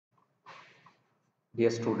Dear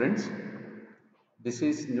students, this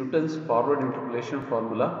is Newton's forward interpolation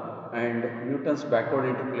formula and Newton's backward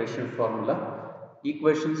interpolation formula.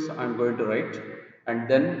 Equations I am going to write, and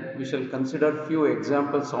then we shall consider few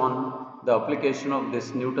examples on the application of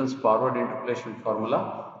this Newton's forward interpolation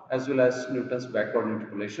formula as well as Newton's backward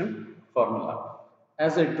interpolation formula.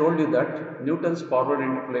 As I told you that Newton's forward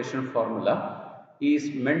interpolation formula is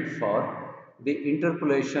meant for the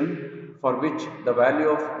interpolation for which the value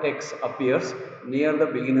of x appears near the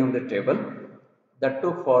beginning of the table, that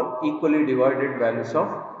too for equally divided values of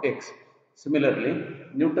x. Similarly,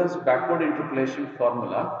 Newton's backward interpolation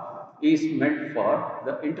formula is meant for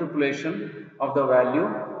the interpolation of the value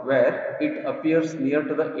where it appears near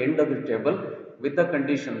to the end of the table with the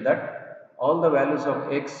condition that all the values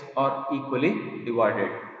of x are equally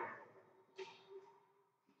divided.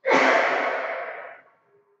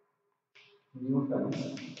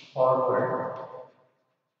 Newton's forward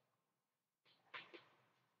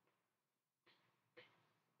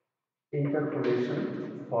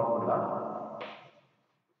interpolation formula.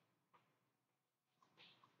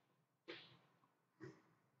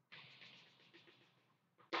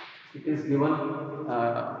 It is given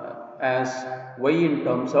as y in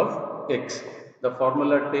terms of x. The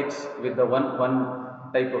formula takes with the one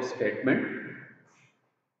type of statement.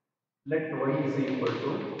 Let y is equal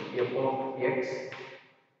to f of x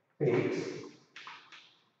takes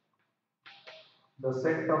the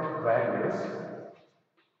set of values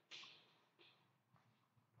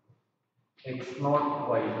x naught,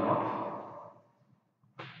 y naught,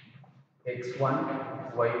 x1,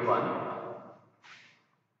 y1,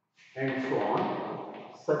 and so on,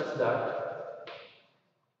 such that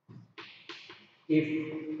if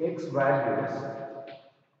x values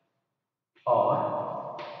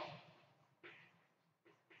are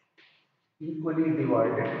equally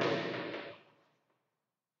divided,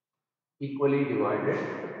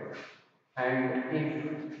 and if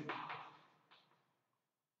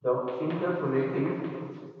the interpolating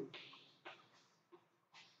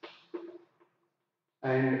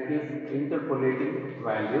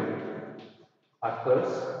value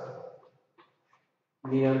occurs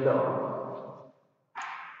near the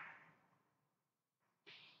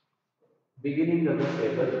beginning of the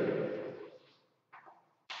table,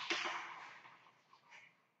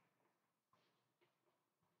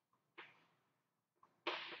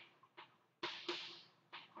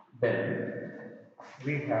 then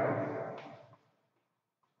we have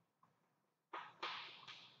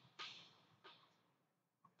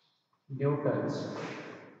Newton's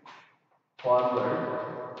forward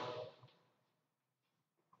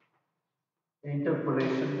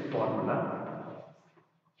interpolation formula.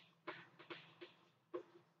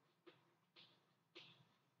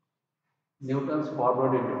 Newton's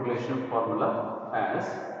forward interpolation formula as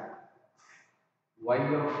y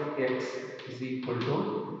of x is equal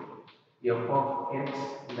to f of x,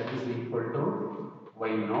 that is equal to y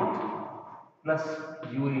naught, plus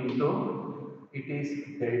u into, it is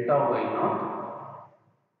delta y naught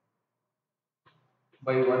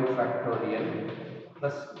by 1 factorial,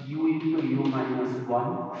 plus u into u minus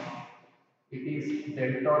 1, it is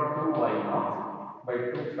delta 2 y naught by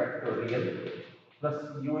 2 factorial, plus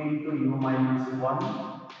u into u minus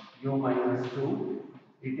 1, u minus 2,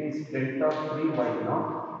 it is delta 3 y naught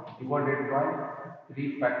divided by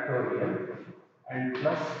 3 factorial, and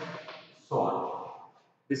plus so on.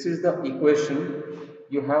 This is the equation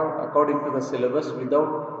you have according to the syllabus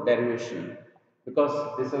without derivation, because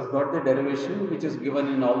this has got the derivation which is given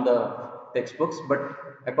in all the textbooks, but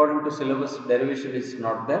according to syllabus derivation is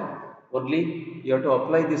not there. Only you have to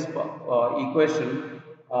apply this equation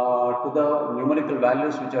to the numerical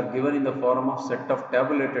values which are given in the form of set of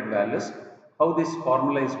tabulated values, how this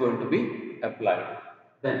formula is going to be applied.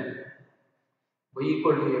 Then y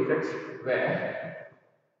equal to fx, where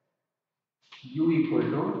u equal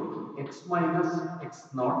to x minus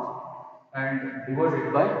x naught and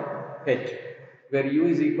divided by h, where u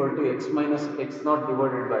is equal to x minus x naught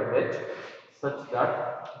divided by h, such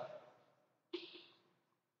that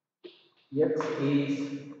x is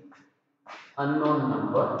unknown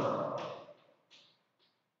number,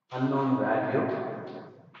 unknown value,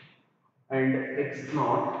 and x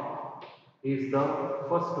naught is the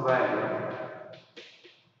first value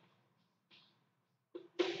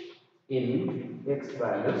in x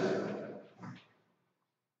values,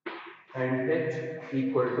 and h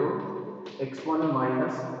equal to x1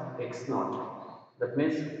 minus x naught. That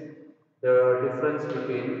means the difference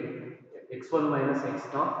between x1 minus x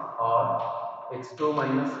naught or x2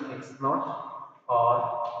 minus x naught or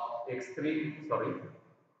x3, sorry,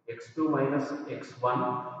 x2 minus x1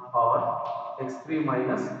 or x3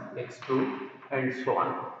 minus x2 and so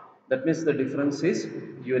on. That means the difference is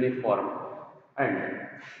uniform. And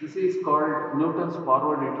this is called Newton's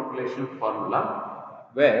forward interpolation formula,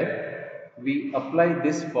 where we apply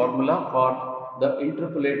this formula for the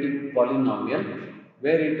interpolating polynomial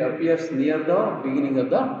where it appears near the beginning of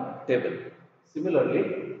the table.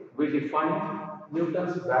 Similarly, we define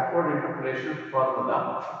Newton's backward interpolation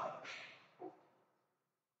formula.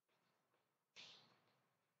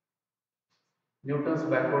 Newton's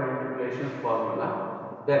backward interpolation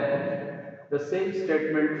formula, then the same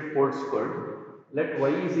statement holds good. Let y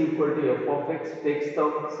is equal to f of x takes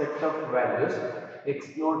the set of values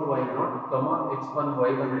x naught, y naught, comma, x1,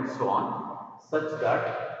 y1 and so on, such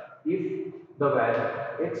that if the value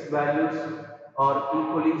x values are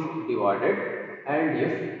equally divided and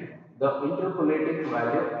if the interpolating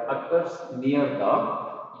value occurs near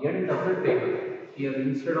the end of the table, here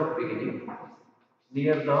instead of beginning,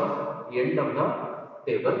 near the end of the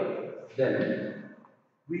table, then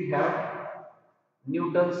we have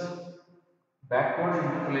Newton's backward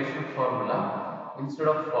interpolation formula instead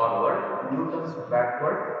of forward, Newton's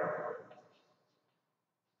backward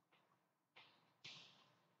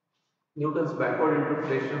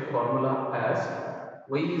interpolation formula as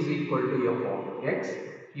y is equal to f of x.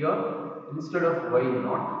 Here, instead of y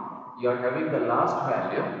naught, you are having the last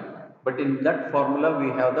value, but in that formula we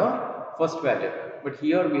have the first value. But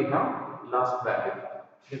here we have last value.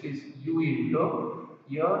 That is u into,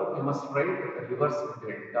 here you must write reverse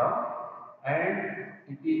delta and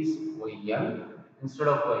it is yn instead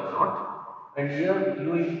of y naught. And here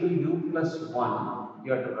u into u plus 1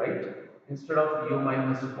 you have to write instead of u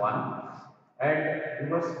minus 1, and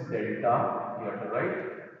reverse delta you have to write,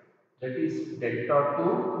 that is delta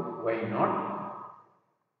 2 y naught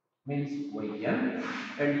means yn,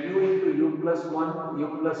 and u into u plus 1 u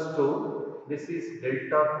plus 2, this is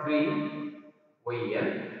delta 3 yn,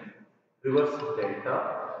 reverse delta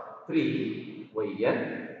 3 yn,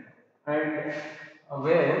 and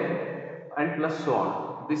where and plus so on.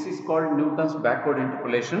 This is called Newton's backward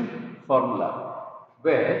interpolation formula,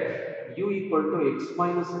 where u equal to x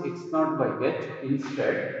minus x naught by h,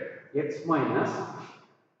 instead x minus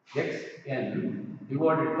xn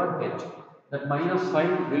divided by h. That minus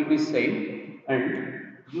sign will be same, and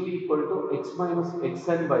u equal to x minus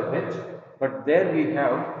xn by h, but there we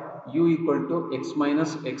have u equal to x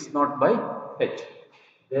minus x naught by h.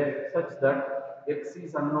 There, such that x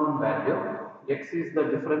is unknown value, x is the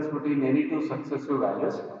difference between any two successive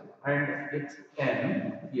values, and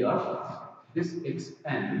xn here, this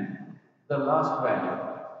xn, the last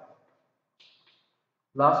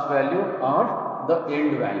value or the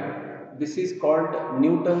end value. This is called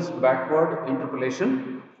Newton's backward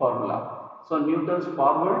interpolation formula. So Newton's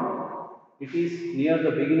forward, it is near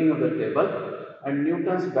the beginning of the table, and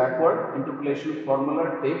Newton's backward interpolation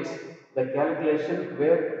formula takes the calculation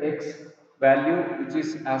where x value which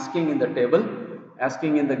is asking in the table,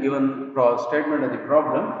 asking in the given statement of the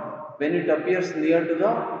problem, when it appears near to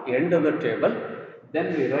the end of the table,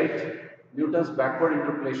 then we write Newton's backward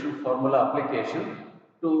interpolation formula application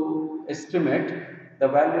to estimate the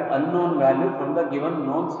value, unknown value from the given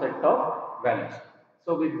known set of values.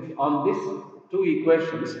 So on these two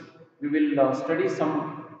equations, we will study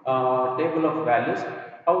some table of values,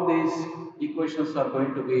 how these equations are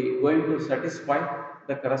going to satisfy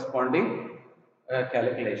the corresponding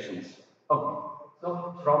calculations. Okay. So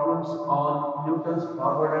problems on Newton's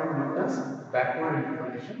forward and Newton's backward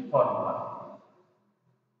interpolation formula.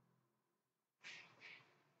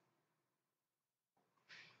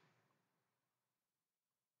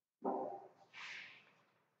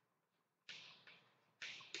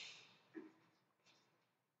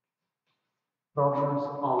 Problems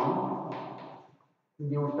on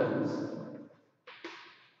Newton's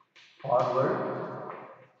forward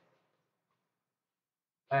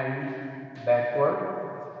and backward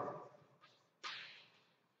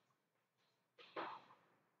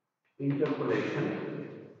interpolation.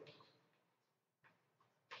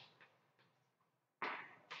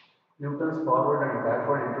 Newton's forward and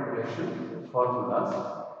backward interpolation formulas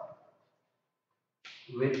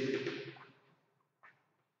with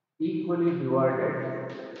equally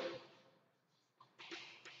divided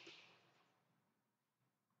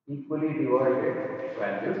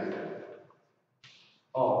values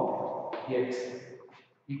of x,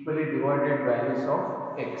 equally divided values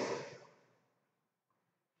of x.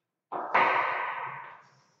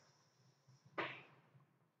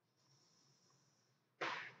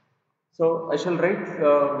 So I shall write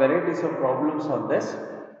varieties of problems on this.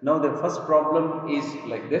 Now the first problem is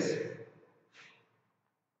like this.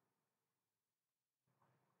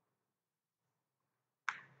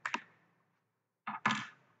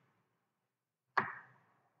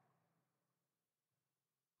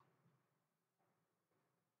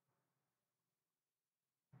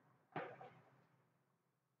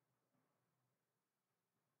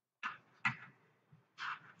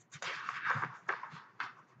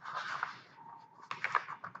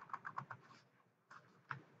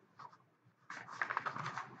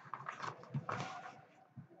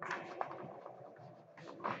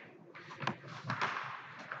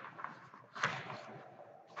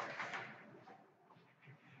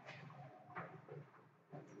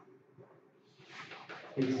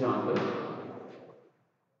 Example,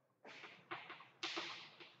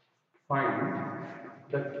 find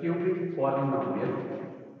the cubic polynomial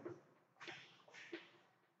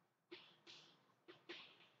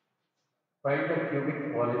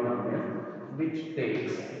which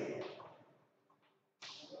takes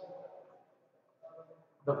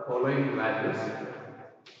the following values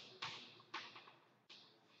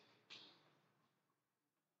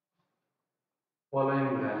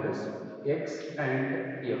x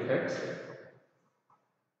and fx,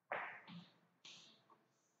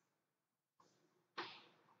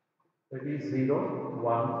 that is 0,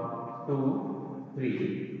 1, 2,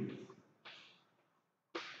 3,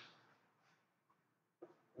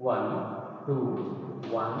 1, 2,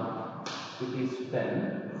 1, it is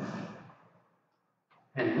 10,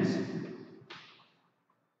 hence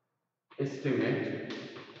estimate,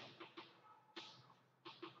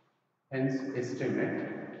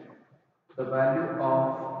 the value of,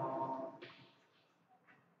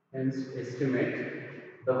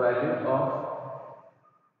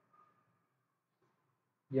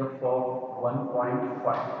 f of 1.5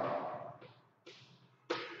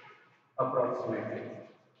 approximately.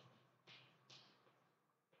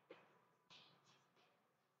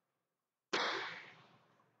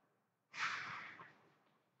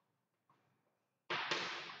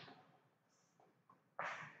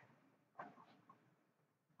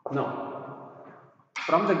 Now,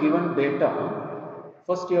 from the given data,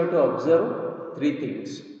 first you have to observe three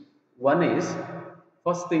things. One is,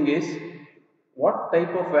 first thing is, what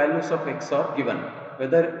type of values of x are given,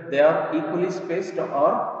 whether they are equally spaced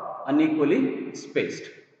or unequally spaced.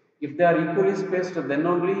 If they are equally spaced, then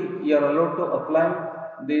only you are allowed to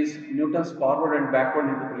apply these Newton's forward and backward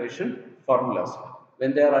interpolation formulas.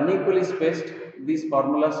 When they are unequally spaced, these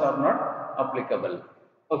formulas are not applicable.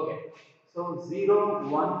 Okay. So 0,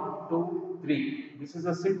 1, 2, 3. This is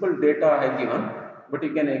a simple data I have given, but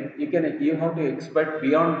you have to expect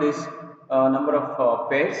beyond this number of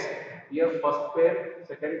pairs. You have first pair,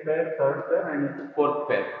 second pair, third pair, and fourth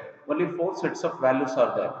pair. Only 4 sets of values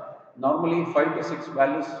are there. Normally 5 to 6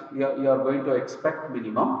 values you are going to expect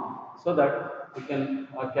minimum, so that you can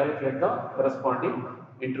calculate the corresponding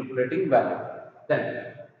interpolating value.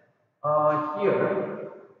 Then here,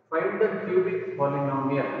 find the cubic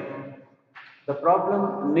polynomial. The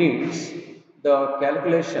problem needs the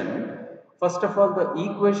calculation. First of all, the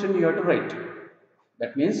equation you have to write.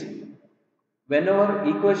 That means, whenever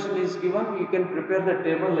equation is given, you can prepare the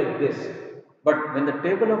table like this. But when the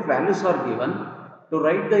table of values are given, to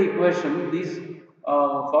write the equation, these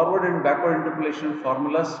forward and backward interpolation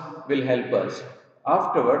formulas will help us.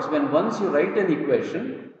 Afterwards, once you write an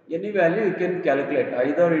equation, any value you can calculate,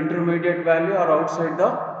 either intermediate value or outside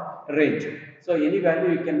the range. So any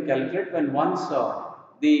value you can calculate when once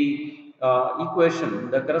the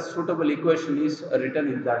equation, the correct suitable equation is written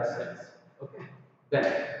in that sense. Okay. Then,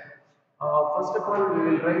 first of all, we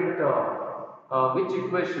will write which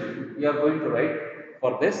equation we are going to write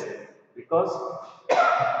for this, because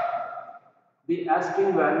the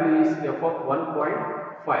asking value is f of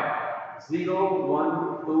 1.5. 0,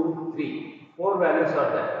 1, 2, 3. 4 values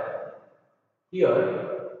are there. Here,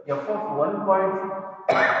 f of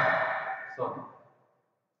 1.5, sorry,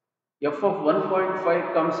 f of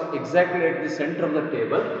 1.5 comes exactly at the center of the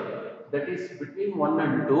table, that is between 1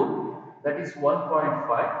 and 2, that is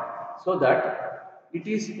 1.5, so that it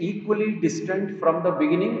is equally distant from the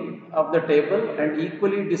beginning of the table and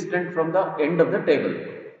equally distant from the end of the table.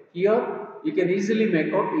 Here you can easily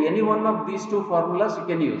make out any one of these two formulas you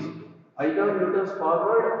can use, either Newton's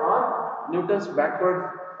forward or Newton's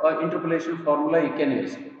backward interpolation formula you can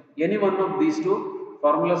use. Any one of these two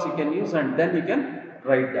formulas you can use, and then you can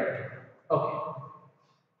write that. Okay.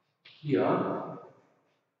 Here,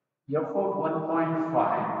 f of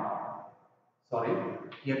 1.5, sorry,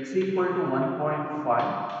 x equal to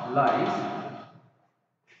 1.5 lies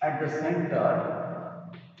at the center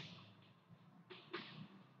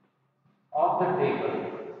of the table.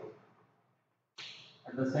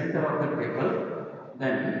 At the center of the table,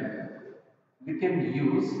 then we can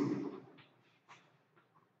use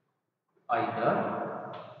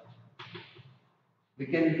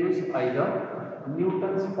either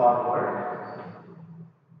Newton's forward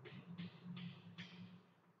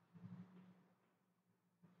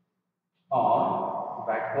or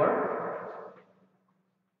backward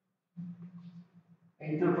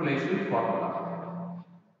interpolation formula.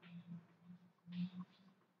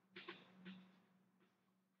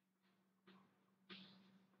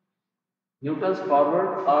 Newton's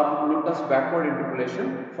forward or Newton's backward interpolation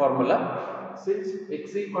formula, since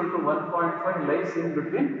x equal to 1.5 lies in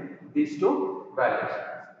between these two values.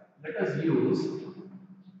 Let us use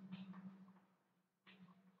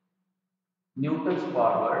Newton's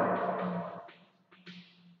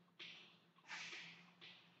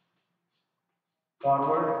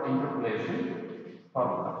forward interpolation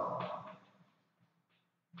formula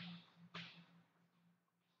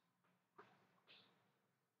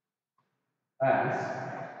as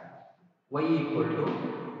y equal to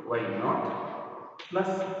y naught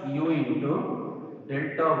plus u into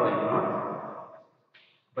delta y naught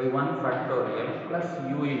by 1 factorial plus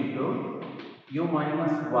u into u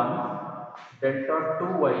minus 1 delta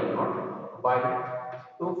 2 y naught by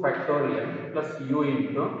 2 factorial plus u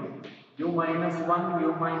into u minus 1 u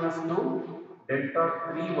minus 2 delta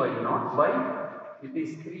 3 y naught by it is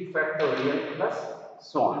 3 factorial plus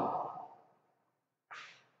so on.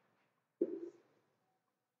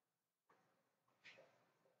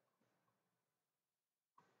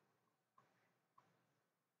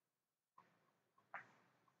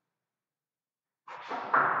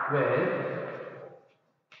 Where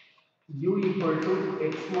u equal to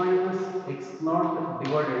x minus x naught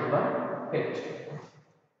divided by h.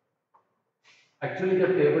 Actually, the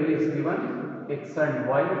table is given x and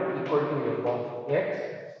y equal to f of x,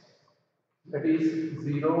 that is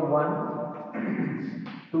 0, 1,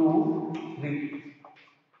 2, 3.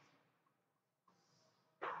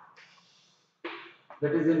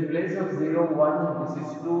 That is in place of 0, 1, this is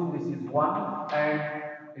 2, this is 1, and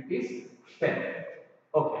it is 10.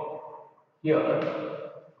 Okay.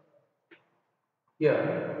 Here,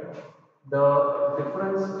 the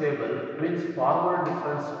difference table means forward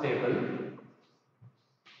difference table.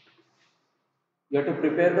 You have to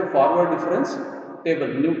prepare the forward difference table,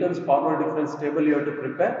 Newton's forward difference table you have to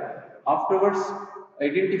prepare. Afterwards,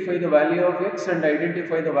 identify the value of x and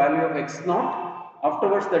identify the value of x naught.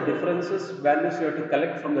 Afterwards, the differences values you have to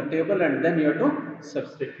collect from the table and then you have to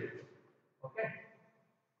substitute. Okay.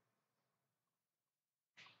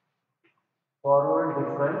 Forward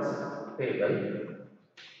difference table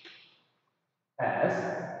as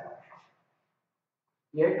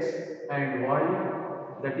x and y,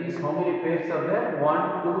 that is how many pairs are there?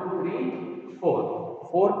 1, 2, 3, 4.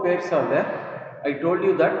 4 pairs are there. I told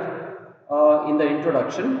you that in the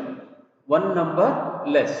introduction, one number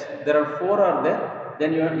less. There are 4 are there.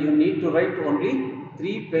 Then you need to write only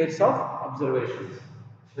 3 pairs of observations.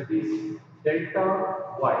 That is delta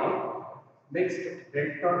y, next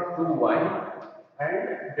delta 2y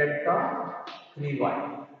and delta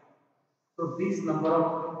 3y. So these number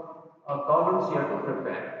of columns you have to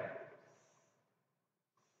prepare.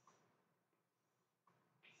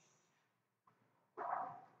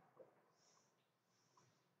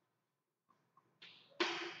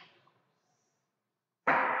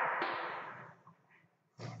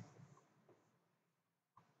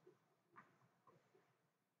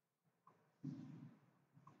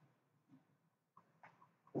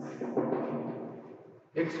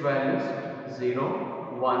 X values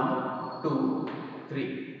 0, 1, 2,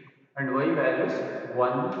 3 and y values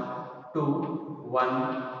 1, 2,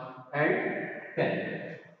 1 and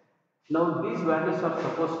 10. Now these values are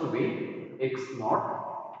supposed to be x0,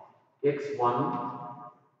 x1,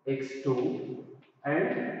 x2 and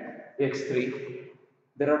x3.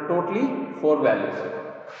 There are totally 4 values.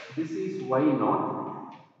 This is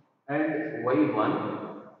y0 and y1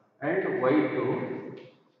 and y2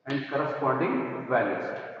 and corresponding values,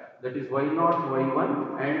 that is y0,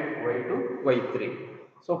 y1 and y2, y3.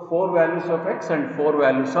 So 4 values of x and 4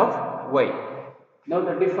 values of y. Now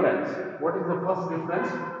the difference, what is the first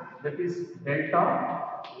difference? That is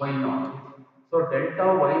delta y0. So delta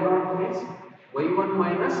y0 means y1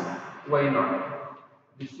 minus y0.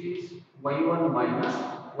 This is y1 minus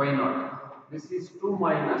y0. This is 2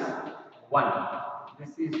 minus 1.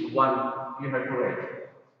 This is 1. You have to write.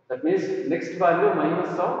 That means next value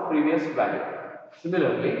minus of previous value.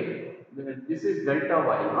 Similarly, this is delta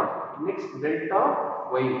y0. Next delta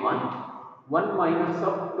y1. 1 minus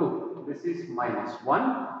of 2. This is minus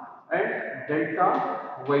 1. And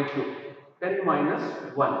delta y2. 10 minus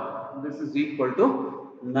 1. This is equal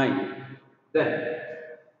to 9. Then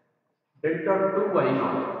delta 2 y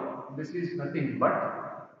naught, this is nothing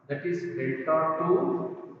but that is delta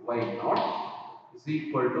 2 y naught is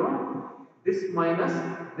equal to this minus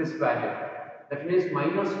this value. That means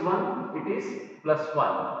minus 1, it is plus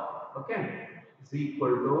 1. Okay, is equal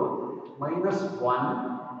to minus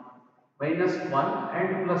 1, minus 1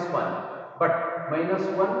 and plus 1. But minus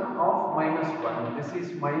 1 of minus 1, this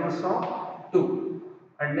is minus of 2.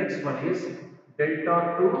 And next one is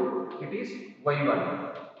delta 2, it is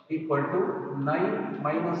y1 equal to 9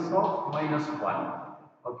 minus of minus 1.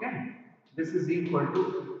 Okay, this is equal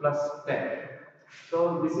to plus 10.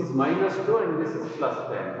 So this is minus 2 and this is plus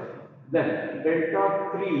 10. Then delta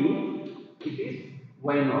 3, it is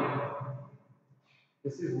y0.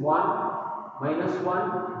 This is 1, minus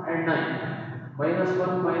 1 and 9. Minus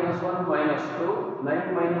 1, minus 1, minus 2.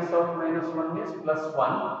 9 minus of minus 1 is plus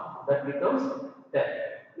 1. That becomes 10.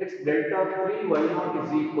 Next, delta 3 y naught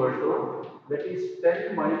is equal to, that is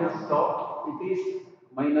 10 minus of, it is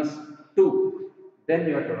minus 2. Then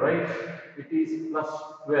you have to write, it is plus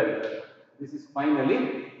 12. This is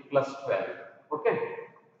finally plus 12. Okay.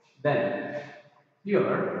 Then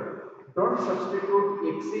here, don't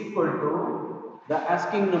substitute x equal to the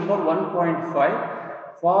asking number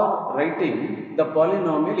 1.5 for writing the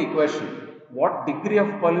polynomial equation. What degree of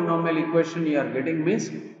polynomial equation you are getting means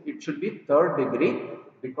it should be third degree,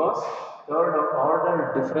 because third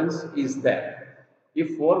order difference is there.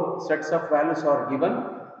 If four sets of values are given,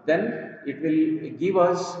 then it will give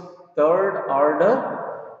us third order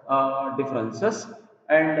differences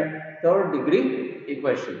and third degree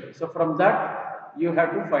equation. So from that you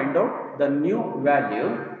have to find out the new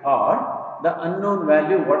value or the unknown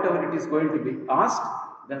value, whatever it is going to be asked,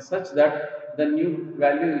 then such that the new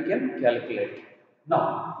value you can calculate.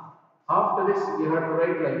 Now, after this you have to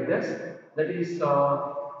write like this, that is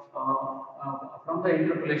from the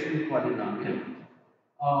interpolation polynomial,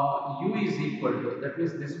 u is equal to, that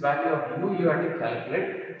means this value of u you have to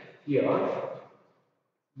calculate here,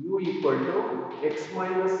 u equal to x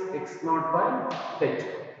minus x naught by h.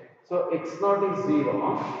 So x naught is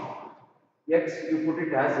 0, x you put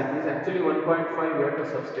it as it is, actually 1.5 we have to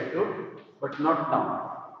substitute, but not now.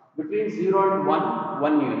 Between 0 and 1,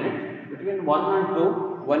 1 unit, between 1 and 2,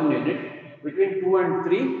 1 unit, between 2 and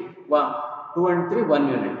 3, 1, 2 and 3, 1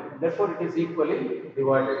 unit. Therefore it is equally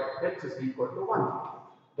divided, h is equal to 1.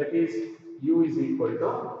 That is u is equal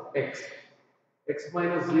to x. X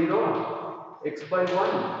minus 0, x by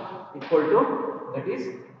 1 equal to, that is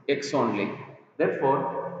x only.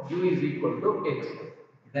 Therefore u is equal to x.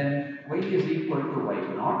 Then y is equal to y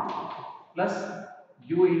naught plus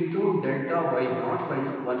u into delta y naught by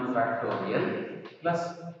 1 factorial plus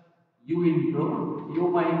u into u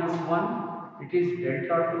minus 1, it is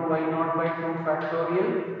delta 2 y naught by 2 factorial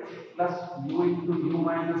plus u into u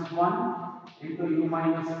minus 1 into u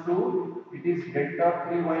minus 2, it is delta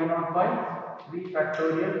 3 y naught by 3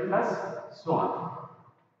 factorial plus so on.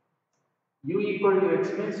 U equal to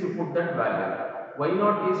x means you put that value. Y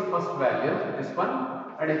naught is first value, this one,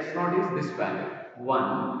 and x naught is this value.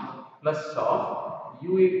 1 plus of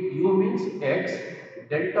u means x,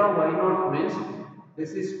 delta y naught means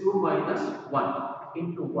this is 2 minus 1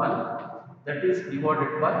 into 1, that is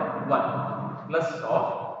divided by 1 plus of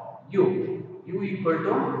u equal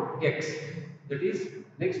to x, that is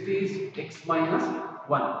next is x minus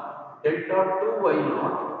 1, delta 2 y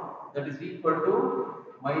naught, that is equal to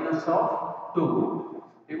minus of 2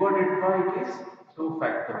 divided by it is 2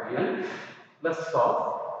 factorial plus of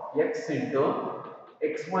x into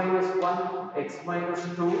x minus 1, x minus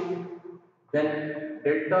 2, then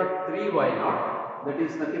delta 3 y naught, that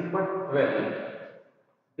is nothing but 12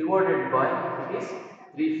 divided by it is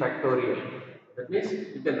 3 factorial. That means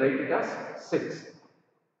you can write it as 6.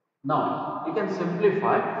 Now you can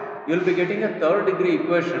simplify, you will be getting a third degree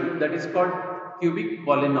equation that is called cubic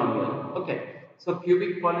polynomial. Okay, so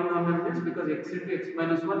cubic polynomial means because x into x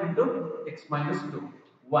minus 1 into x minus 2,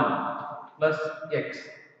 1 plus x,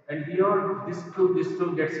 and here this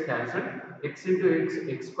 2 gets cancelled, x into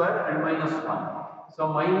x square and minus 1. So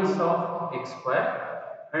minus of x square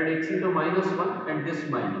and x into minus 1 and this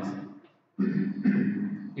minus,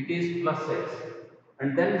 it is plus x,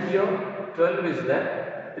 and then here 12 is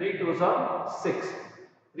there, 3 2s are 6,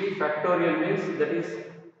 3 factorial means that is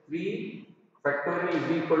 3 factorial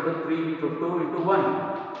is equal to 3 into 2 into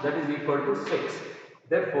 1, that is equal to 6.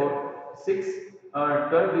 Therefore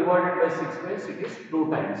 12 divided by 6 means it is 2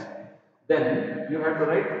 times. Then you have to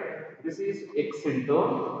write this is x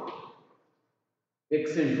into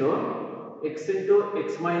x into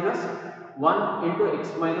x minus 1 into x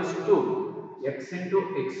minus 2, x into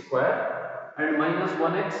x square and minus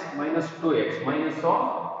 1x minus 2x minus of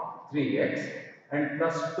 3x and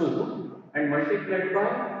plus 2 and multiplied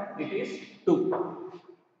by it is 2.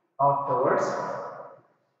 Afterwards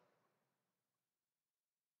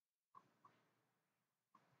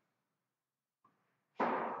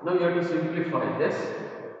now you have to simplify this.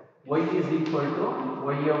 Y is equal to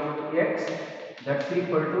y of x, that's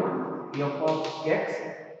equal to f of x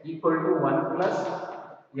equal to 1 plus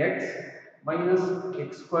x minus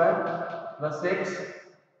x square plus x,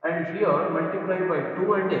 and here multiply by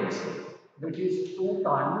 2 and x, that is 2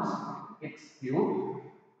 times x cube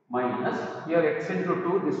minus here x into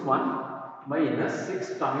 2 this one minus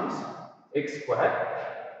 6 times x square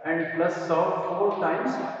and plus of 4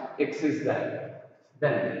 times x is there.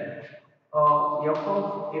 Then f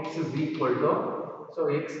of x is equal to So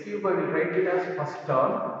x cube I will write it as first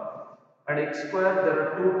term, and x square there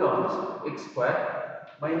are two terms, x square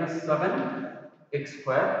minus 7 x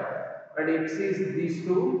square, and x is these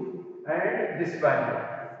two and this value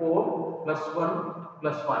 4 plus 1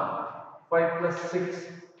 plus 1, 5 plus 6,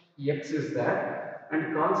 x is there,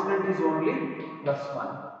 and constant is only plus 1.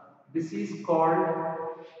 This is called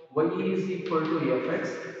y is equal to fx.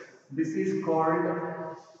 This is called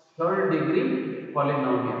third degree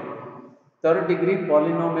polynomial. Third degree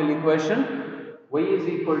polynomial equation, y is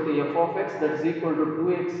equal to f of x, that is equal to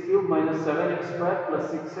 2x cube minus 7x square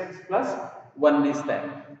plus 6x plus 1 is there.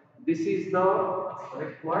 This is the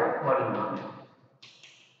required polynomial,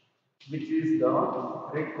 which is the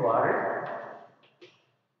required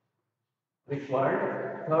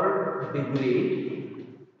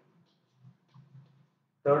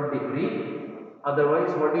third degree,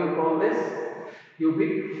 otherwise what do you call this?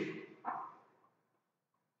 Cubic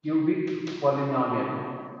polynomial.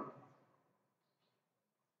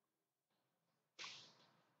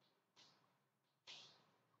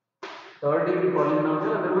 Third degree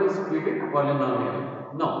polynomial, otherwise cubic polynomial.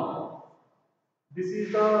 Now, this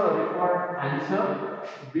is the required answer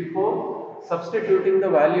before substituting the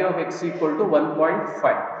value of x equal to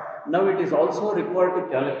 1.5. Now it is also required to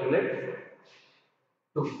calculate,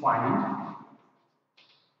 to find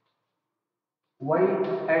y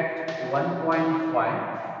at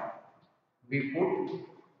 1.5. We put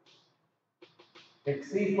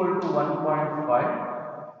x equal to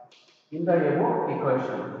 1.5 in the above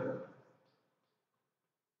equation.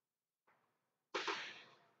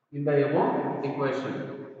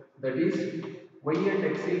 That is y at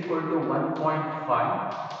x equal to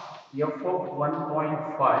 1.5, f of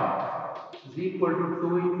 1.5 is equal to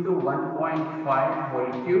 2 into 1.5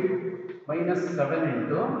 whole cube minus 7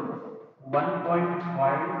 into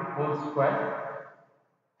 1.5 whole square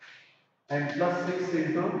and plus 6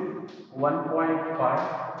 into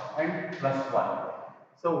 1.5 and plus 1.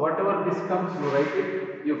 So whatever this comes, you write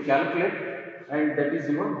it, you calculate, and that is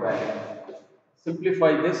your value.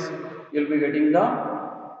 Simplify this, you will be getting the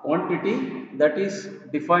quantity that is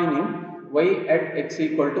defining y at x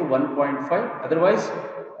equal to 1.5, otherwise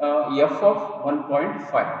f of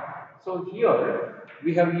 1.5. So here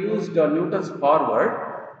we have used Newton's forward.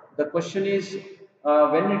 The question is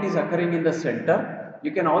when it is occurring in the center.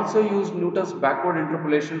 You can also use Newton's backward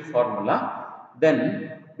interpolation formula.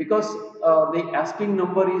 Then because the asking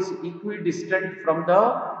number is equidistant from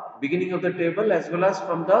the beginning of the table as well as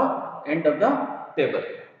from the end of the table.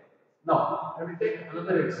 Now, I will take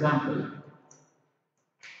another example.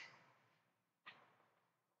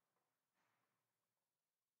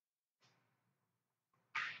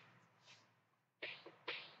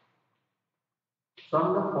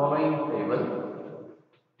 From the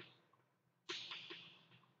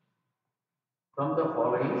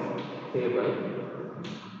following table,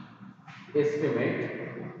 estimate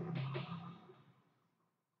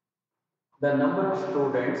the number of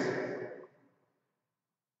students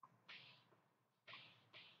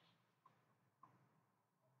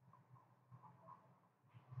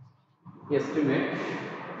estimate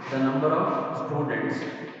the number of students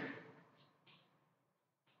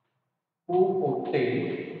who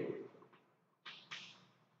obtain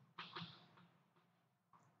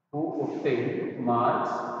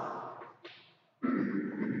marks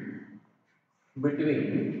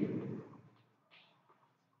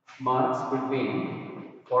between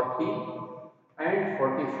 40 and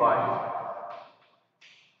 45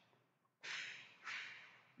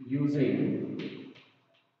 using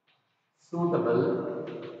suitable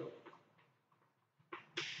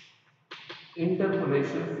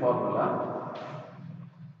interpolation formula.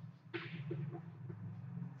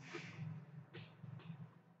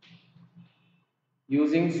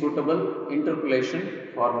 Using suitable interpolation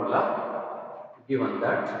formula, given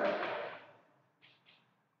that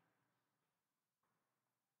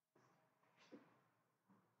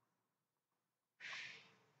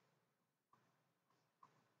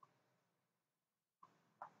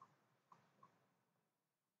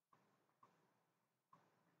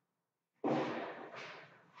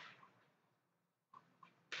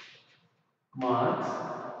marks,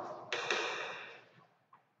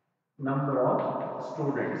 number of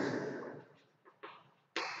students,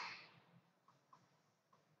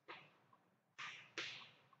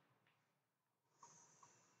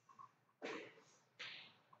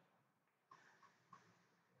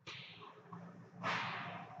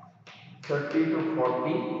 (30 to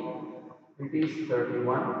 40), it is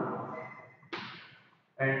 31,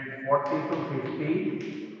 and 40 to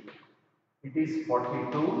 50, it is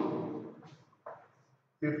 42,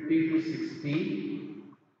 50 to 60,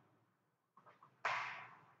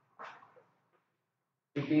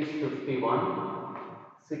 it is 51,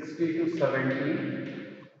 60 to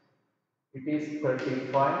 70, it is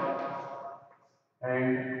 35,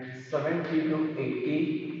 and 70 to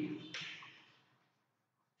 80,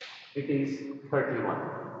 it is 31.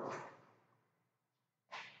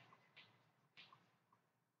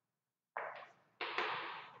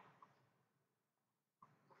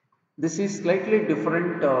 This is slightly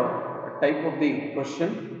different type of the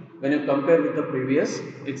question when you compare with the previous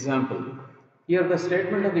example. Here the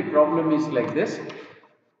statement of the problem is like this.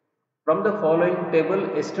 From the following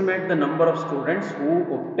table, estimate the number of students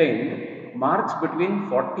who obtained marks between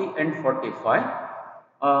 40 and 45.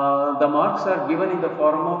 The marks are given in the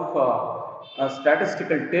form of a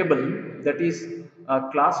statistical table, that is a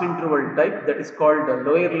class interval type, that is called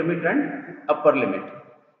lower limit and upper limit.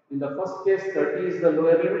 In the first case 30 is the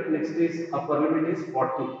lower limit, next is upper limit is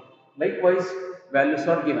 40. Likewise, values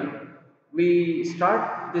are given. We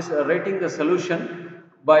start this writing the solution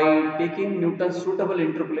by taking Newton's suitable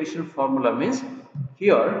interpolation formula. Means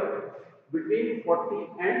here between 40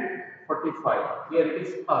 and 45, here it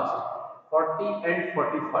is asked 40 and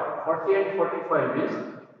 45. 40 and 45 means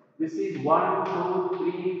this is 1,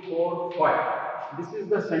 2, 3, 4, 5. This is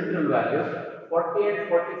the central value. 40 and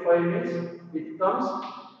 45 means it comes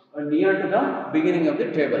near to the beginning of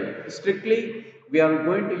the table. Strictly, we are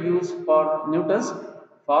going to use for Newton's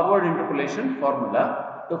forward interpolation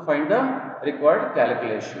formula to find the required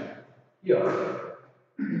calculation. Here,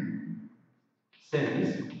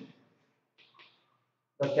 since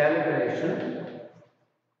the calculation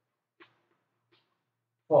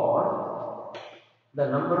for the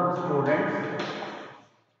number of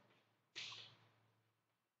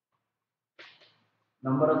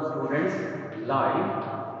students, lie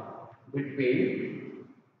between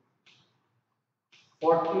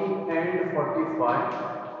 40 and 45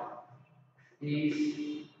 is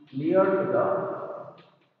near to the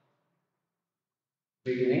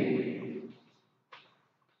beginning,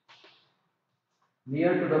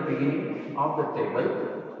 of the table,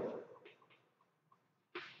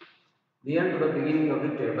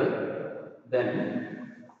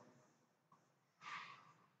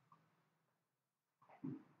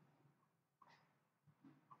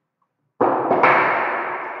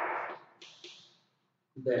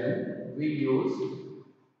 then we use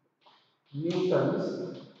Newton's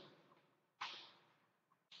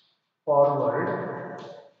forward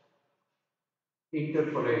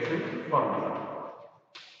interpolation formula.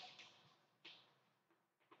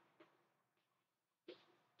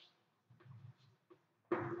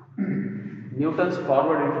 Newton's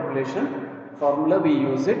forward interpolation formula, we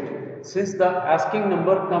use it since the asking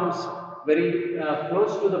number comes very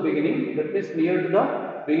close to the beginning, that is near to the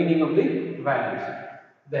beginning of the values.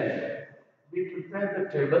 Then we prepare the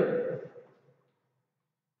table.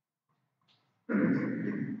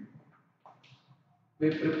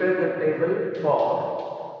 For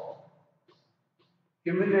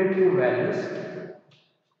cumulative values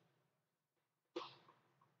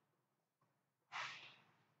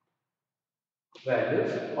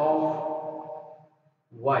of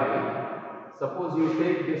y. Suppose you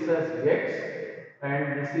take this as x and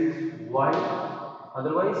this is y,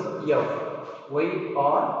 otherwise f, y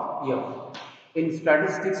or f. In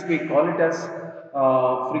statistics, we call it as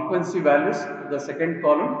frequency values, the second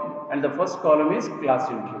column, and the first column is class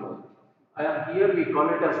interval. Here we call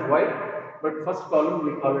it as y, but first column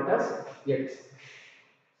we call it as x,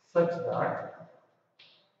 such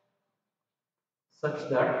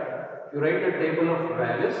that you write a table of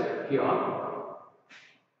values here.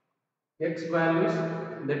 X values,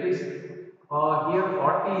 that is here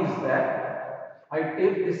 40 is there. I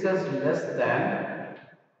take this as less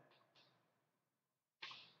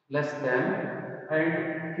than,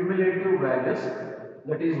 and cumulative values,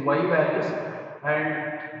 that is y values, and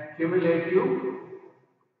cumulative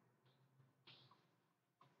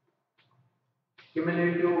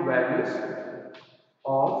values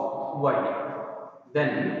of y.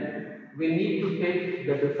 Then we need to take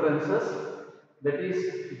the differences, that is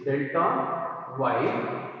delta y,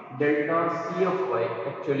 delta c of y.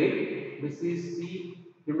 Actually, this is c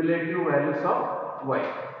cumulative values of y,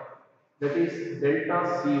 that is delta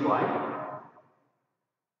cy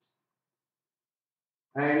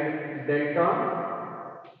and delta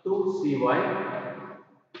 2cy,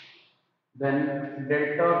 then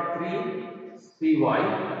delta 3cy,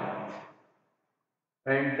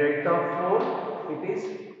 and delta 4 it is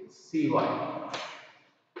cy.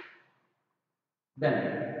 Then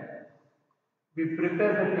we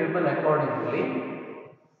prepare the table accordingly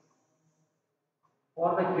for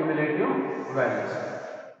the cumulative values,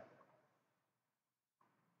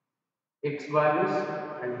 x values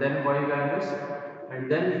and then y values, and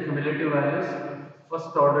then cumulative values,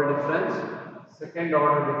 first order difference, second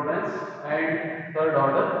order difference, and third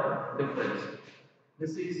order difference.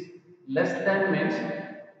 This is less than means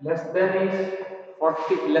less than is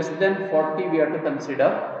 40, less than 40 we have to consider.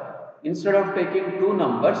 Instead of taking two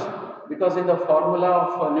numbers, because in the formula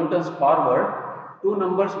of Newton's forward, two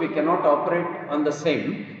numbers we cannot operate on the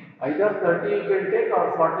same. Either 30 you can take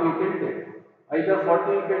or 40 you can take. Either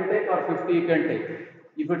 40 you can take or 50 you can take.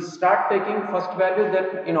 If you start taking first value,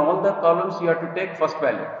 then in all the columns you have to take first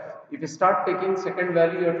value. If you start taking second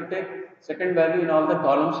value, you have to take second value in all the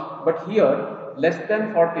columns. But here, less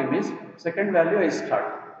than 40 means second value I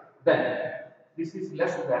start. Then, this is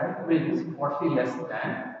less than means 40 less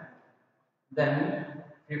than, then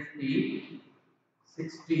 50,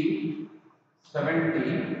 60,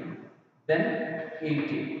 70, then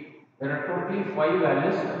 80. There are totally 5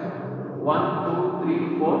 values, 1, 2,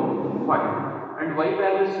 3, 4, 5. And y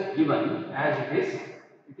values given as this,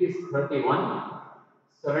 it is 31,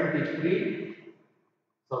 73,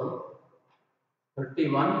 sorry,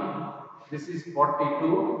 31, this is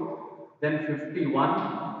 42, then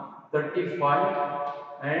 51, 35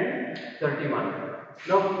 and 31.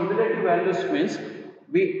 Now cumulative values means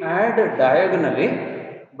we add diagonally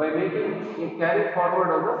by making a carry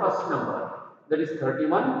forward of the first number, that is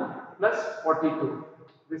 31 plus 42.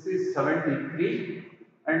 This is 73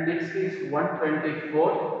 and next is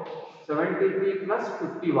 124, 73 plus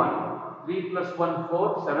 51. 3 plus 1,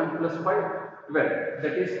 4, 7 plus 5, 12.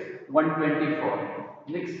 That is 124.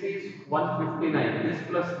 Next is 159. This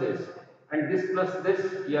plus this. And this plus this,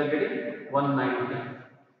 you are getting 190.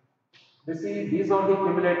 These are the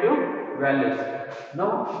cumulative values.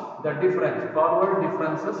 Now, the difference, forward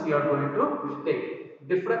differences you are going to take.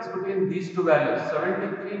 Difference between these two values,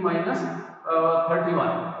 73 minus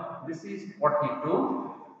 31. This is 42.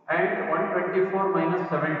 And 124 minus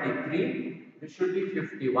 73. This should be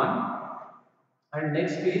 51. And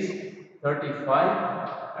next is 35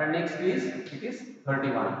 and next is it is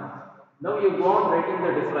 31. Now you go on writing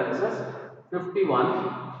the differences. 51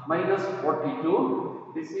 minus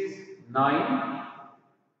 42, this is 9,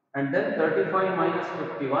 and then 35 minus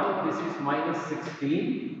 51, this is minus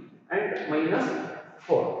 16 and minus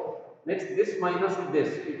 4. Next this minus this,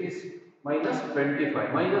 it is minus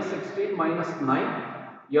 25, minus 16 minus 9,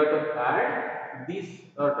 you have to add these,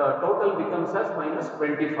 total becomes as minus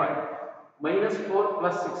 25. Minus 4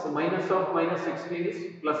 plus 6, minus of minus 16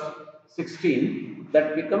 is plus 16,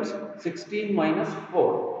 that becomes 16 minus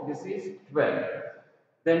 4, this is 12.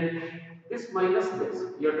 Then this minus this,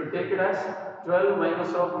 you have to take it as 12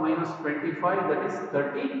 minus of minus 25, that is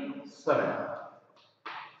 37.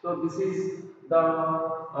 So this is the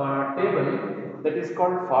table that is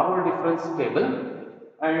called forward difference table,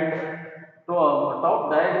 and to top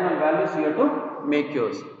diagonal values you have to make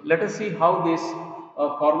yours. Let us see how this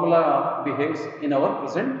formula behaves in our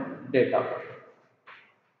present data.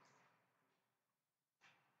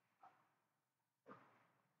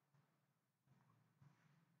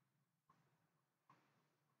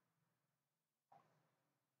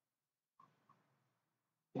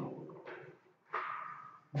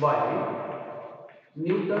 By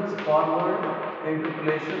Newton's forward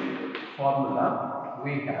interpolation formula,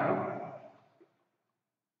 we have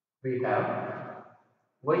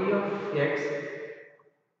y of x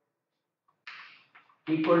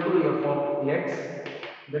equal to f of x,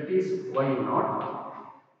 that is y naught.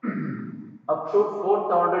 Up to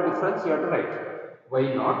fourth order difference you have to write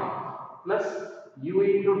y naught plus u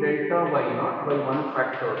into delta y naught by 1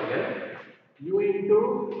 factorial, u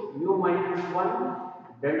into u minus 1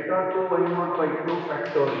 delta 2 y naught by 2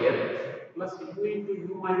 factorial plus u into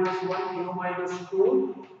u minus 1 u minus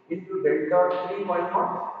 2 into delta 3 y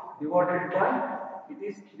naught divided by, it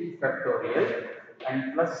is 3 factorial, and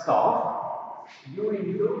plus of u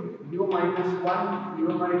into u minus 1 u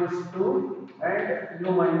minus 2 and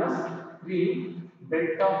u minus 3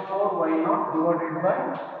 delta 4 y naught divided by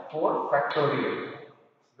 4 factorial,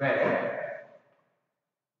 where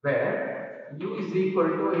u is equal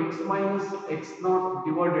to x minus x naught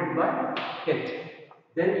divided by h.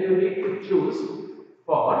 Then you need to choose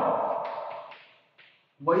for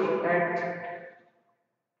y at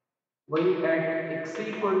x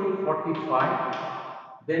equal to 45.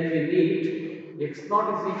 Then we need x naught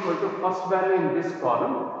is equal to first value in this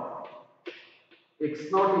column. X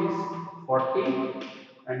naught is 40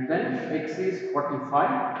 and then x is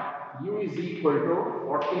 45. U is equal to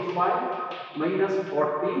 45 minus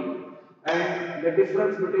 40 and the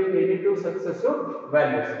difference between any two successive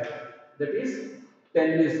values, that is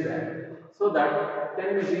 10 is there. So that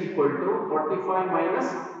 10 is equal to 45 minus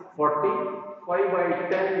 40. 5 by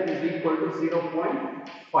 10 is equal to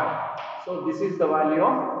 0.5. So this is the value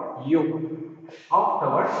of u.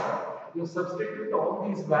 Afterwards, you substitute all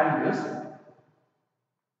these values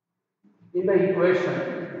in the equation,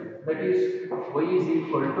 that is y is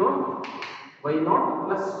equal to y naught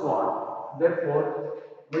plus 1. Therefore,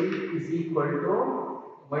 y is equal to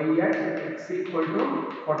y at x equal to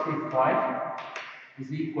 45 is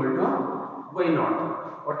equal to y naught.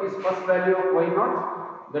 What is first value of y naught?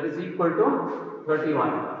 That is equal to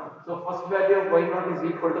 31. So first value of y naught is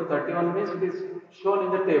equal to 31 means it is shown in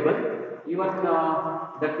the table. Even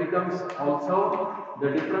that becomes also the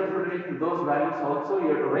difference between those values also you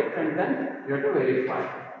have to write and then you have to verify.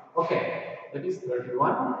 Okay, that is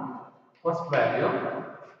 31 first value.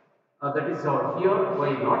 That is here y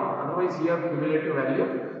naught. Otherwise here cumulative value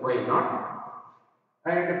y naught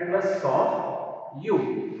and plus of u.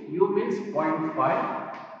 U means 0.5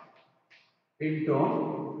 into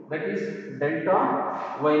that is delta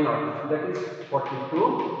y naught, that is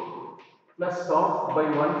 42 plus of by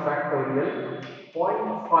 1 factorial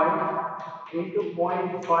 0.5 into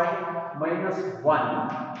 0.5 minus 1,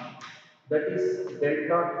 that is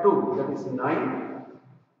delta 2, that is 9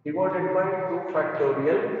 divided by 2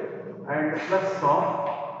 factorial and plus of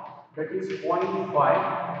that is 0.5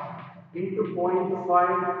 into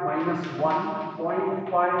 0.5 minus 1,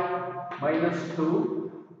 0.5 minus 2,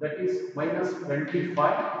 that is minus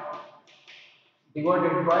 25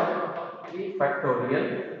 divided by 3 factorial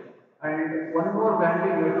and one more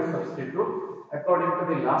value you have to substitute according to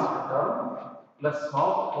the last term plus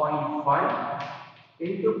of 0.5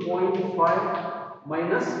 into 0.5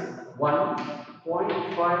 minus 1,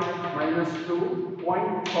 0.5 minus 2,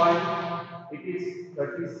 0.5, it is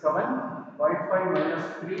 37, 0.5 minus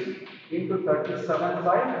 3 into 37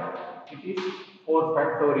 by it is 4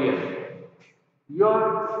 factorial. You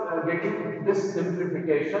are getting this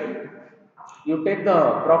simplification. You take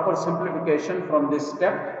the proper simplification from this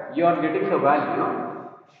step, you are getting the value,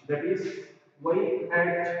 that is y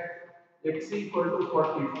at x equal to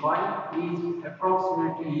 45 is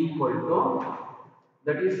approximately equal to,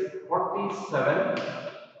 that is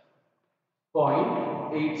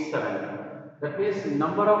 47.87. That means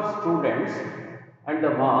number of students and the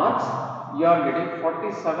marks you are getting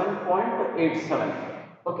 47.87.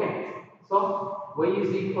 Okay. So y is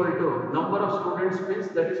equal to number of students means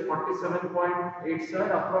that is 47.87.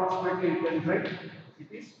 Approximately you can write it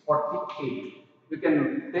is 48. You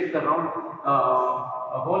can take the round a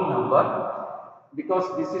whole number because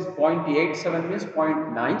this is 0.87 means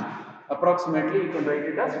 0.9. Approximately you can write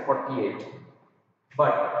it as 48.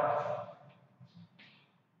 But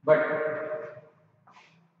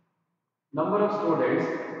number of students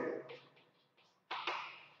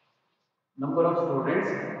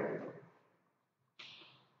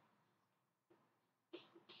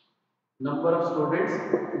number of students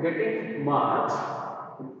getting marks,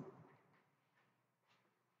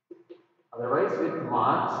 otherwise with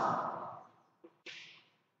marks,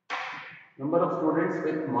 number of students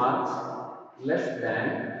with marks less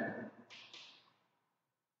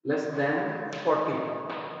than 40.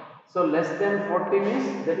 So less than 40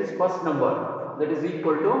 means that is first number, that is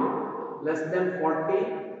equal to less than 40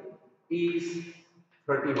 is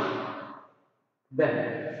 31.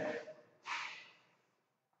 Then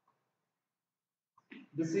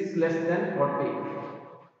this is less than 40.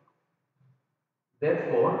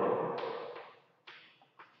 Therefore,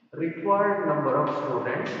 required number of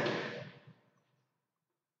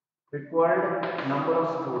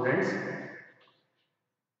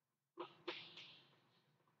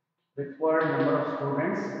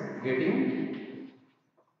students getting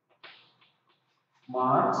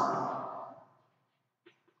marks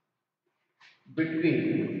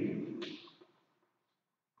between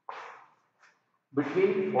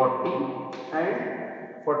 40 and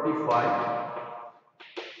 45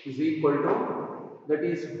 is equal to, that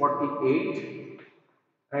is 48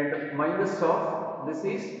 and minus of this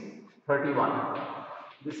is 31.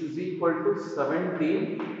 This is equal to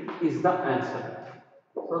 17 is the answer.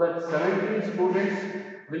 So that 17 students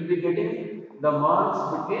will be getting the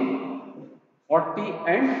marks between 40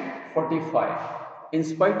 and 45 in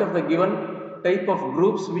spite of the given type of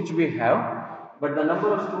groups which we have, but the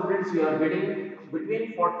number of students you are getting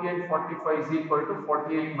between 40 and 45 is equal to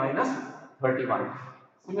 48 minus 31.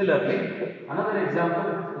 Similarly, another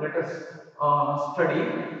example, let us study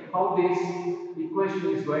how this equation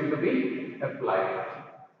is going to be applied.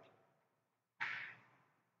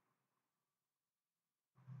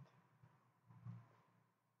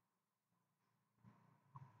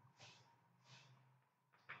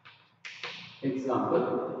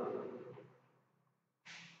 Example,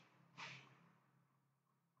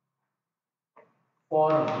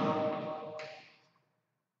 form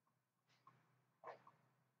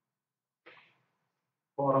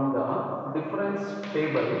the difference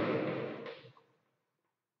table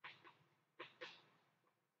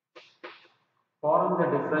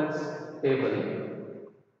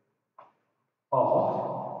of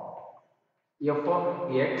f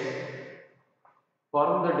of x,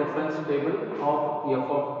 form the difference table of f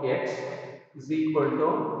of x is equal to,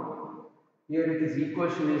 here it is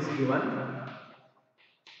equation is given,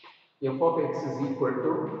 f of x is equal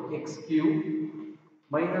to x cube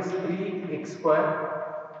minus 3x square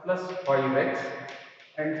plus 5x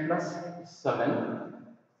and plus 7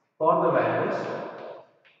 for the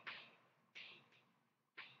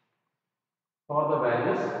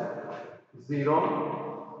values,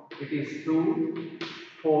 0, it is 2,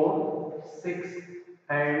 4, 6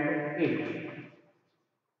 and 8.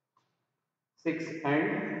 6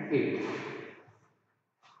 and 8.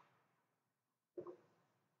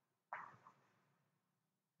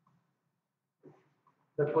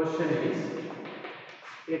 The question is,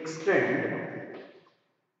 extend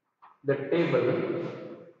the table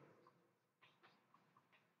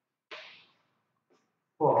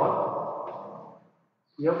for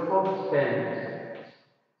f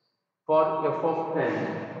of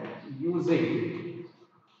 10 using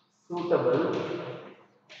suitable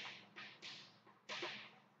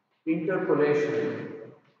interpolation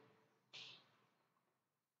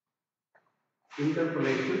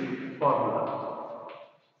formula.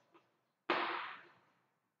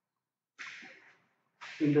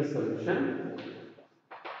 In the solution,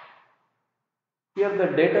 here the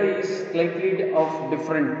data is slightly of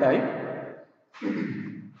different type.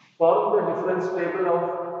 Follow the difference table of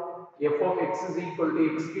f of x is equal to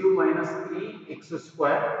x cube minus 3x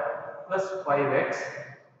square plus 5x,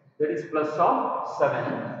 that is plus of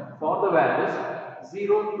 7 for the values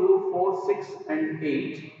 0, 2, 4, 6 and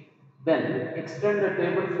 8. Then extend the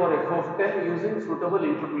table for f of 10 using suitable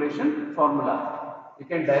interpolation formula. You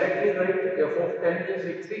can directly write f of 10 is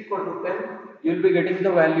x equal to 10, you will be getting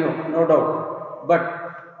the value, no doubt. But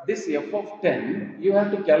this f of 10 you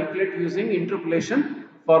have to calculate using interpolation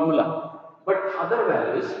formula. But other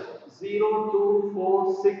values 0, 2,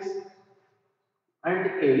 4, 6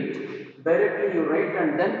 and 8 directly you write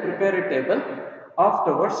and then prepare a table.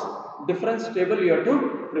 Afterwards, difference table you have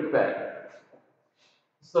to prepare.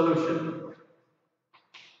 Solution.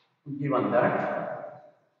 Given that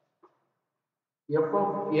f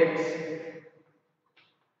of x,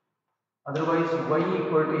 otherwise y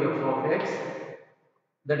equal to f of x,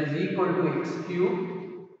 that is equal to x cube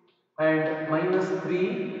and minus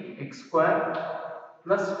 3x square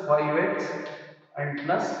plus 5x and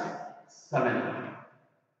plus 7.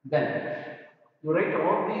 Then you write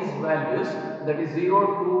all these values, that is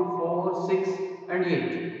 0, 2, 4, 6 and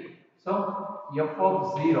 8. So f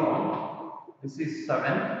of 0, this is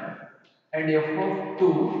 7, and f of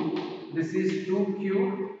 2, this is 2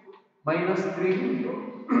 cube minus 3 into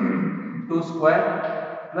 2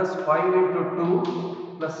 square plus 5 into 2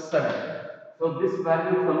 plus 7. So this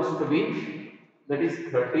value comes to be, that is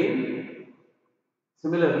 13.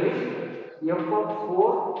 Similarly, f of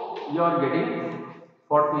 4 you are getting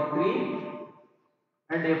 43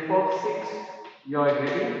 and f of 6 you are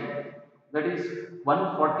getting, that is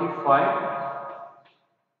 145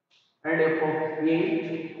 and f of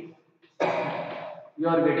 8 you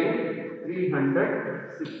are getting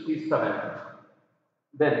 367.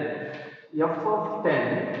 Then f of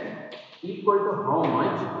 10 equal to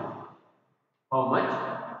how much?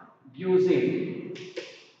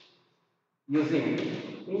 Using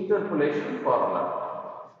interpolation formula.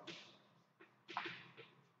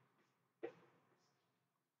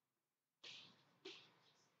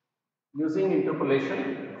 Using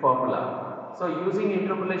interpolation formula. So using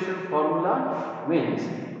interpolation formula means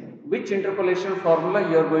which interpolation formula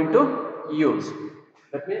you are going to use.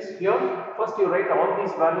 That means here first you write all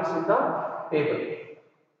these values in the table.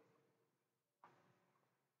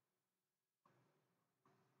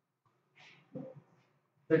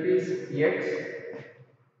 That is x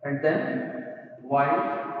and then y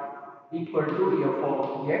equal to f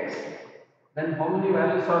of x. Then how many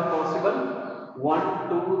values are possible? 1,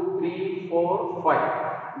 2, 3, 4,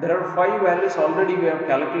 5. There are 5 values already we have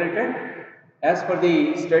calculated as per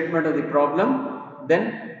the statement of the problem.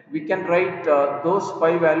 Then we can write those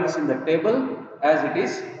 5 values in the table as it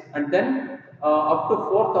is, and then up to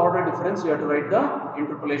 4th order difference you have to write the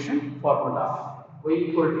interpolation formula. Y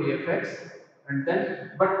equal to fx, and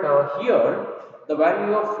then here the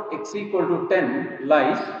value of x equal to 10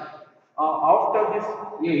 lies after this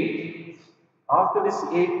 8. After this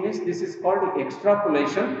 8 means this is called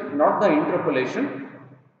extrapolation, not the interpolation.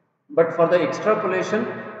 But for the extrapolation,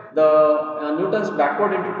 the Newton's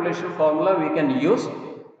backward interpolation formula we can use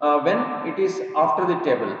when it is after the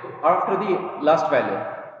table, after the last value.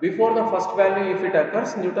 Before the first value, if it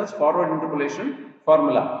occurs, Newton's forward interpolation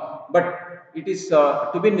formula. But it is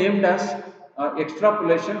to be named as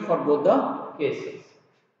extrapolation for both the cases.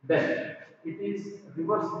 Then it is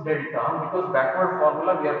reverse delta because backward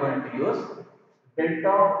formula we are going to use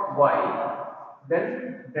delta y,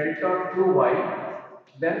 then delta 2y,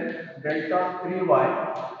 then delta 3y,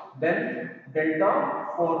 then delta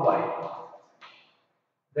 4y.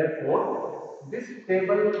 Therefore, this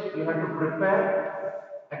table you have to prepare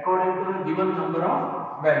according to the given number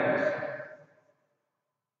of values.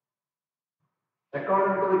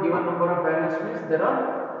 According to the given number of values means there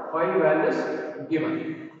are 5 values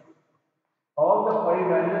given. All the 5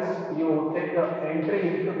 values you take the entry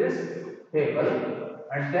into this table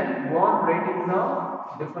and then go on writing the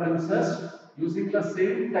differences using the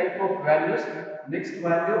same type of values. Next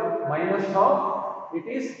value minus of it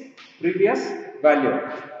is previous value.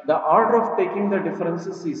 The order of taking the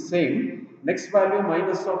differences is same. Next value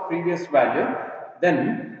minus of previous value.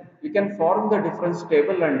 Then we can form the difference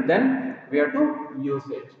table and then we have to use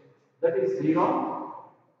it. That is 0,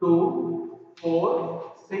 2,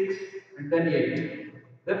 4, 6 and then 8.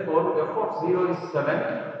 Therefore, f of 0 is 7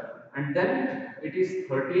 and then it is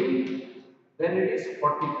 13, then it is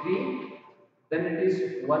 43, then it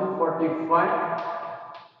is 145,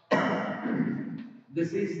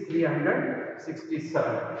 this is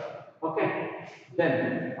 367. Okay.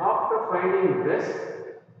 Then after finding this,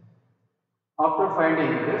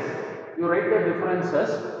 you write the differences.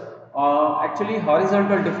 Actually,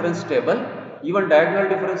 horizontal difference table, even diagonal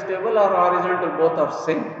difference table or horizontal both are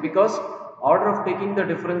same because order of taking the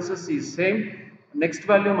differences is same. Next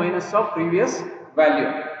value minus of previous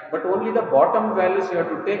value, but only the bottom values you have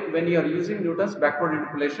to take when you are using Newton's backward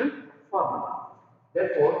interpolation formula.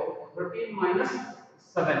 Therefore, 13 minus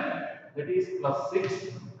 7 that is plus 6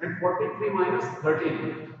 and 43 minus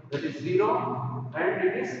 13 that is 0 and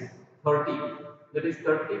it is 30 that is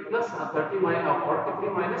 30 plus 30 minus 43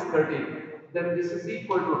 minus 13, then this is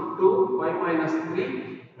equal to 2 5 minus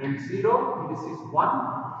 3 and 0, this is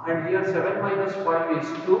 1 and here 7 minus 5 is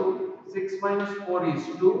 2, 6 minus 4 is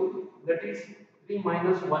 2, that is 3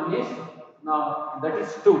 minus 1 is now that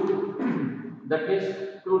is 2 that is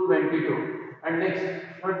 222 and next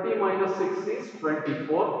 30 minus 6 is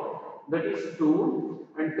 24 that is 2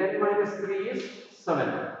 and 10 minus 3 is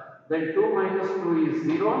 7, then 2 minus 2 is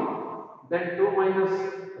 0, then 2 minus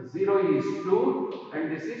 0 is 2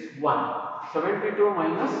 and this is 1, 72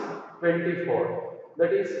 minus 24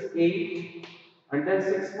 that is 8 and then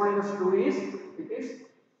 6 minus 2 is it is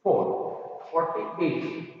 4,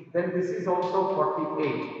 48, then this is also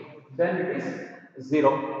 48, then it is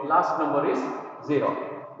 0, last number is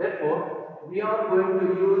 0. Therefore, we are going to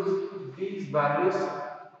use these values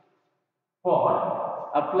for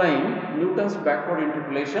applying Newton's backward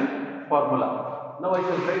interpolation formula. Now I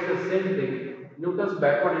shall write the same thing, Newton's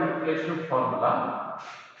backward interpolation formula.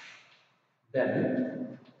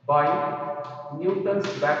 Then by Newton's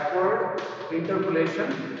backward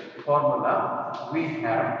interpolation formula, we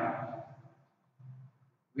have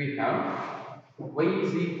y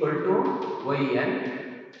is equal to yn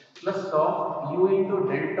plus of u into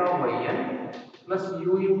delta yn plus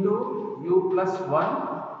u into u plus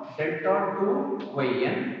 1 delta 2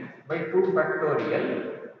 yn by 2 factorial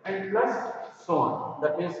and plus so on.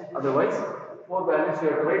 That means otherwise 4 values you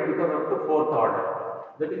have to write because up to 4th order.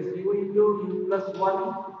 That is u into u plus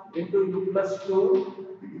 1 into u plus 2,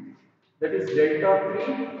 that is delta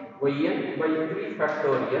 3 yn by 3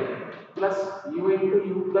 factorial plus u into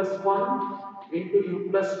u plus 1 into u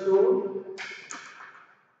plus 2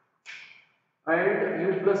 and u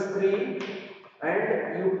plus 3 and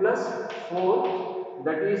u plus 4,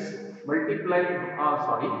 that is multiplied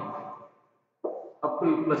up to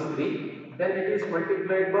u plus 3, then it is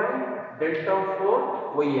multiplied by delta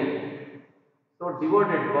 4 yn, so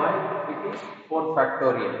divided by it is 4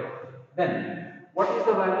 factorial. Then what is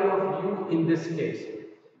the value of u in this case,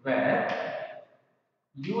 where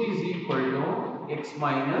u is equal to x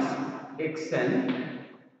minus xn,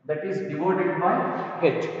 that is divided by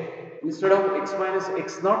h. Instead of x minus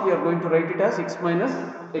x naught, you are going to write it as x minus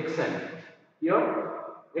xn. Here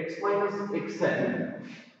x minus xn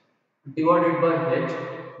divided by h,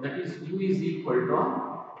 that is u is equal to,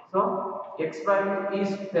 so x value is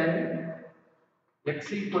 10,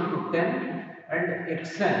 x equal to 10 and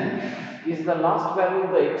xn is the last value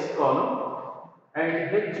in the x column and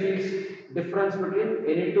h is difference between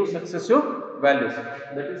any two successive values,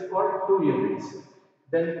 that is called 2 units.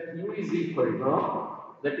 Then u is equal to,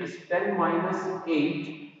 that is 10 minus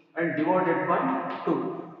 8 and divided by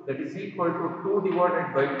 2. That is equal to 2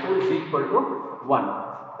 divided by 2 is equal to 1.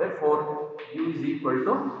 Therefore, u is equal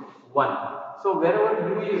to 1. So, wherever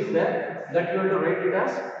u is there, that you have to write it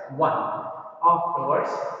as 1.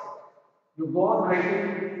 Afterwards, you go on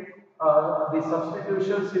writing the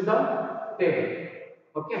substitutions in the table.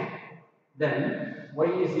 Okay. Then y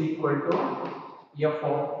is equal to f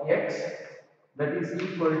of x, that is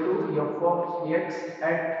equal to f of x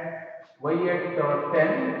at y at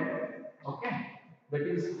 10. Okay. That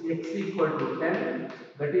is x equal to 10.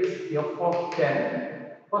 That is f of 10.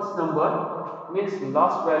 First number means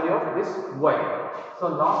last value of this y. So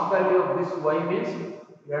last value of this y means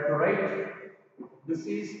you have to write this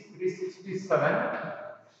is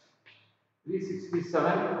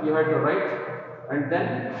 367 you have to write, and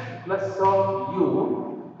then plus of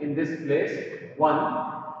u in this place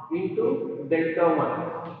 1 into delta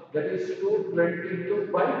 1, that is 222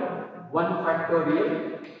 by 1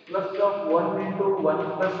 factorial plus of 1 into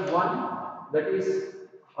 1 plus 1, that is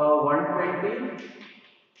 120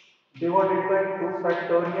 divided by 2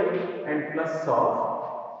 factorial and plus of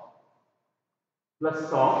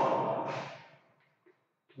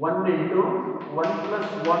 1 into 1 plus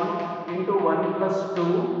 1 into 1 plus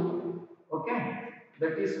 2, okay,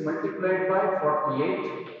 that is multiplied by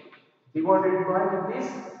 48 divided by this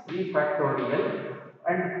 3 factorial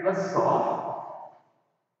and plus of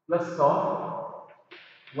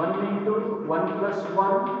 1 into 1 plus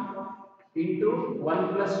 1 into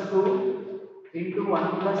 1 plus 2 into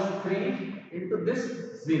 1 plus 3 into this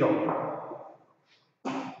 0.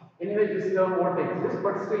 Anyway, this term won't exist,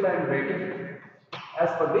 but still I am writing as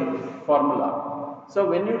per the formula. So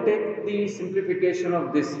when you take the simplification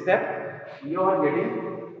of this step, you are getting,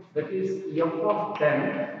 that is f of 10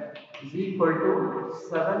 is equal to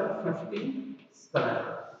 757.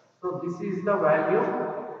 So this is the value.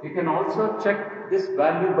 You can also check this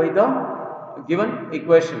value by the given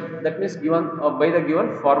equation. That means given by the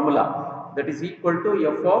given formula. That is equal to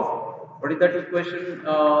f of, what is that equation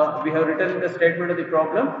we have written in the statement of the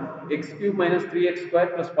problem? X cube minus 3x square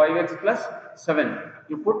plus 5x plus 7.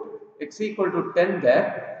 You put x equal to 10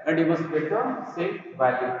 there and you must get the same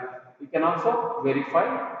value. You can also verify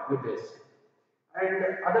with this.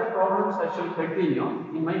 And other problems I shall continue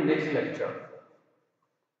in my next lecture.